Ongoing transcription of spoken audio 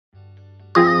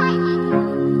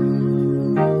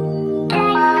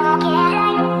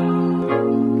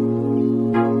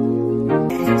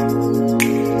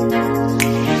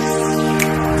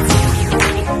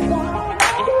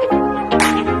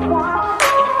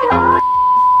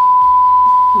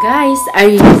Guys, are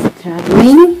you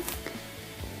struggling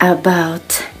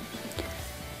about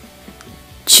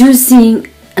choosing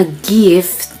a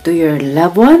gift to your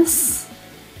loved ones?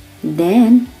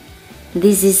 Then,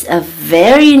 this is a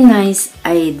very nice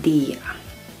idea.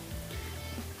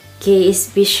 Okay,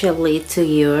 especially to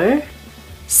your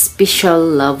special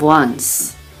loved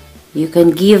ones. You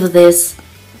can give this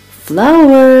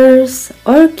flowers,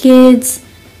 orchids,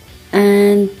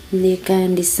 and you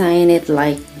can design it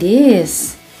like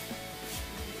this.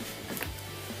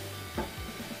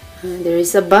 And there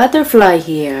is a butterfly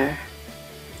here.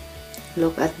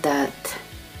 Look at that.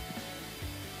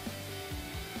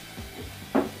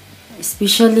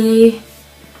 Especially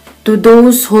to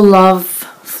those who love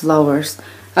flowers.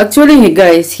 Actually,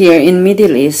 guys, here in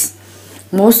Middle East,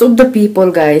 most of the people,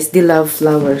 guys, they love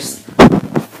flowers.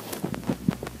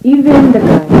 Even the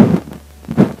guy,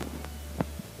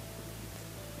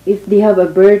 if they have a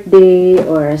birthday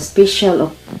or a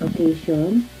special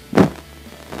occasion,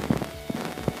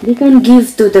 they can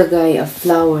give to the guy a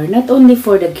flower, not only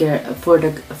for the girl, for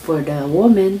the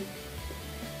woman.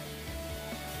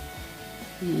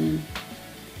 Yeah.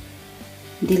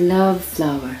 They love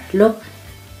flower. Look,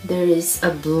 there is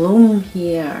a bloom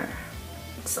here.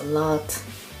 It's a lot.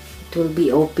 It will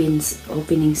be opening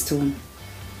soon.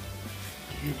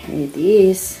 And here it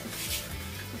is.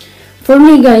 For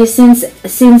me, guys, since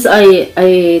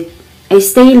I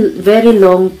stay very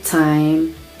long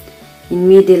time in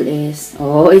Middle East.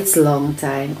 Oh, it's long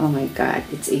time. Oh my God,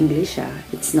 it's English,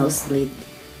 it's no split.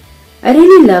 I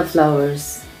really love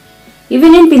flowers.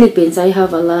 Even in Philippines, I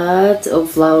have a lot of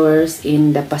flowers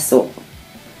in the paso.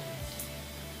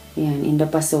 Ayan, in the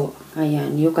paso.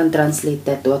 Ayan, you can translate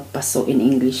that to paso in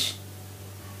English.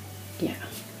 Yeah.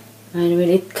 And when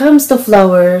it comes to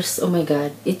flowers, oh my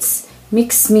God, it's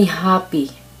makes me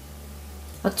happy.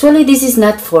 Actually, this is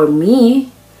not for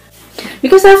me.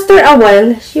 Because after a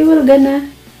while, she will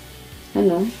gonna,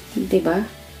 diba?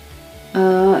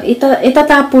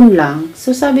 Itatapon lang.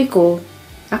 So, sabi ko,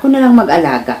 ako na lang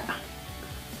mag-alaga.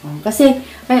 Kasi,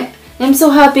 I'm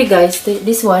so happy, guys.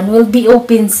 This one will be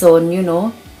open soon, you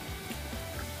know.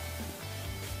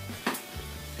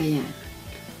 Ayan.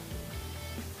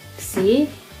 See?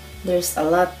 There's a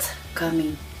lot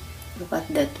coming. Look at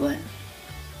that one.